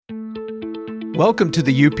Welcome to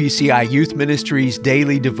the UPCI Youth Ministries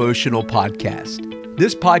Daily Devotional Podcast.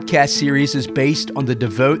 This podcast series is based on the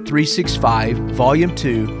Devote 365 Volume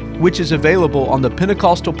 2, which is available on the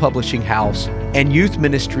Pentecostal Publishing House and Youth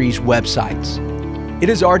Ministries websites. It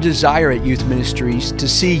is our desire at Youth Ministries to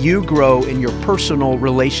see you grow in your personal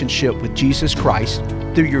relationship with Jesus Christ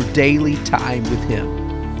through your daily time with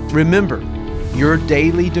Him. Remember, your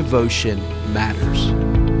daily devotion matters.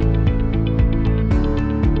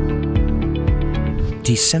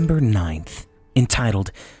 December 9th,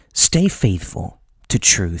 entitled, Stay Faithful to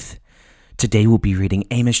Truth. Today we'll be reading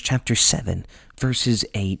Amos chapter 7, verses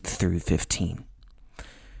 8 through 15.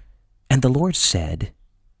 And the Lord said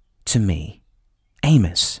to me,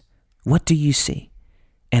 Amos, what do you see?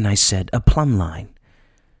 And I said, a plumb line.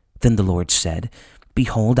 Then the Lord said,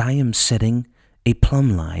 Behold, I am setting a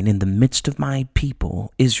plumb line in the midst of my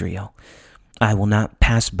people, Israel. I will not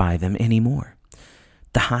pass by them any more.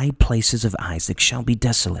 The high places of Isaac shall be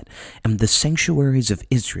desolate, and the sanctuaries of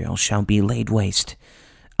Israel shall be laid waste.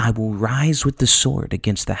 I will rise with the sword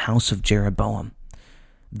against the house of Jeroboam.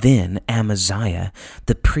 Then Amaziah,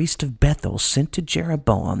 the priest of Bethel, sent to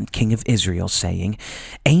Jeroboam, king of Israel, saying,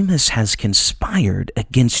 Amos has conspired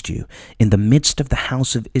against you in the midst of the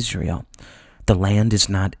house of Israel. The land is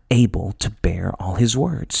not able to bear all his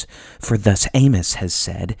words. For thus Amos has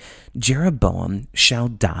said, Jeroboam shall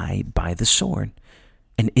die by the sword,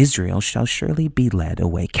 and Israel shall surely be led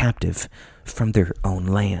away captive from their own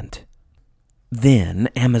land. Then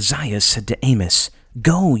Amaziah said to Amos,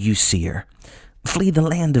 Go, you seer, flee the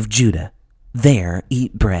land of Judah. There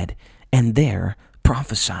eat bread, and there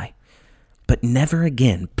prophesy. But never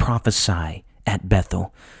again prophesy at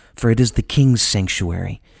Bethel, for it is the king's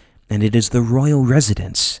sanctuary, and it is the royal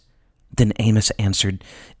residence. Then Amos answered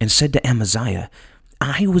and said to Amaziah,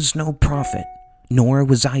 I was no prophet, nor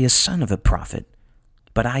was I a son of a prophet,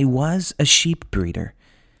 but I was a sheep breeder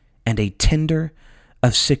and a tender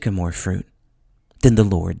of sycamore fruit. Then the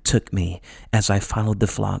Lord took me as I followed the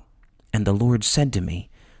flock, and the Lord said to me,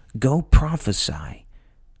 Go prophesy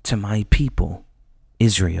to my people,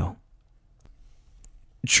 Israel.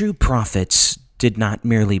 True prophets did not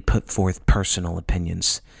merely put forth personal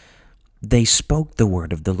opinions. They spoke the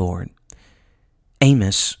word of the Lord.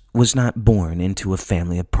 Amos was not born into a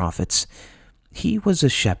family of prophets. He was a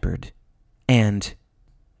shepherd and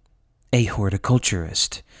a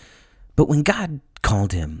horticulturist. But when God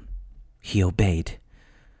called him, he obeyed.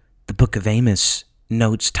 The book of Amos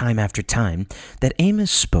notes time after time that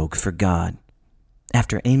Amos spoke for God.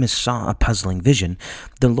 After Amos saw a puzzling vision,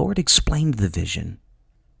 the Lord explained the vision.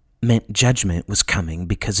 Meant judgment was coming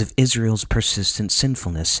because of Israel's persistent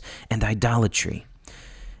sinfulness and idolatry.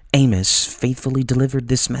 Amos faithfully delivered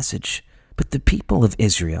this message, but the people of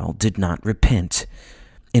Israel did not repent.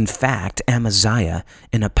 In fact, Amaziah,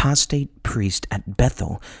 an apostate priest at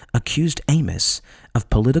Bethel, accused Amos of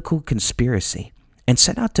political conspiracy and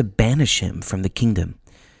set out to banish him from the kingdom.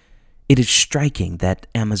 It is striking that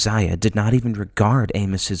Amaziah did not even regard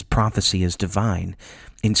Amos's prophecy as divine,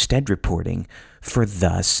 instead reporting, For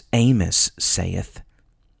thus Amos saith.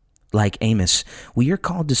 Like Amos, we are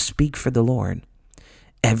called to speak for the Lord.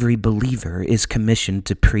 Every believer is commissioned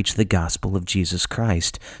to preach the gospel of Jesus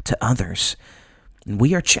Christ to others. And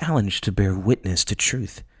we are challenged to bear witness to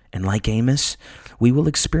truth. And like Amos, we will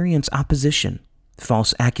experience opposition,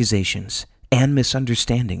 false accusations, and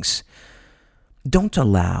misunderstandings. Don't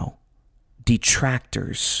allow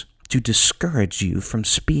detractors to discourage you from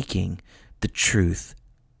speaking the truth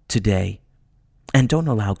today. And don't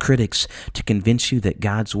allow critics to convince you that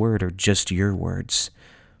God's word are just your words.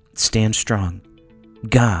 Stand strong.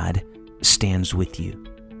 God stands with you.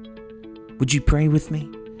 Would you pray with me?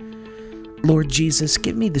 Lord Jesus,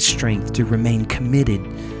 give me the strength to remain committed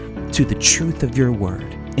to the truth of your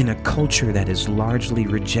word in a culture that has largely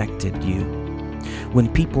rejected you.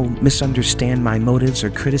 When people misunderstand my motives or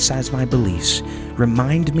criticize my beliefs,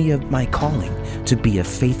 remind me of my calling to be a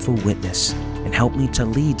faithful witness and help me to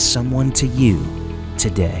lead someone to you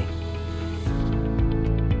today.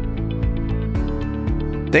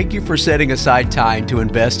 Thank you for setting aside time to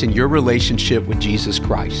invest in your relationship with Jesus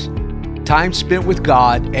Christ. Time spent with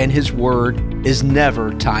God and His Word is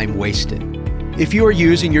never time wasted. If you are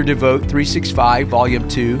using your Devote 365 Volume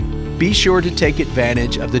 2, be sure to take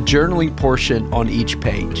advantage of the journaling portion on each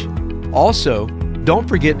page. Also, don't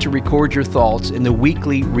forget to record your thoughts in the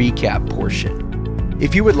weekly recap portion.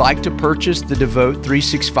 If you would like to purchase the Devote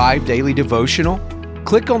 365 Daily Devotional,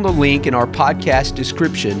 click on the link in our podcast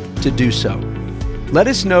description to do so. Let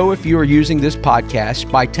us know if you are using this podcast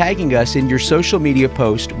by tagging us in your social media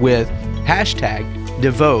post with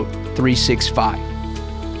 #Devote365.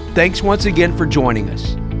 Thanks once again for joining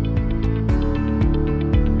us.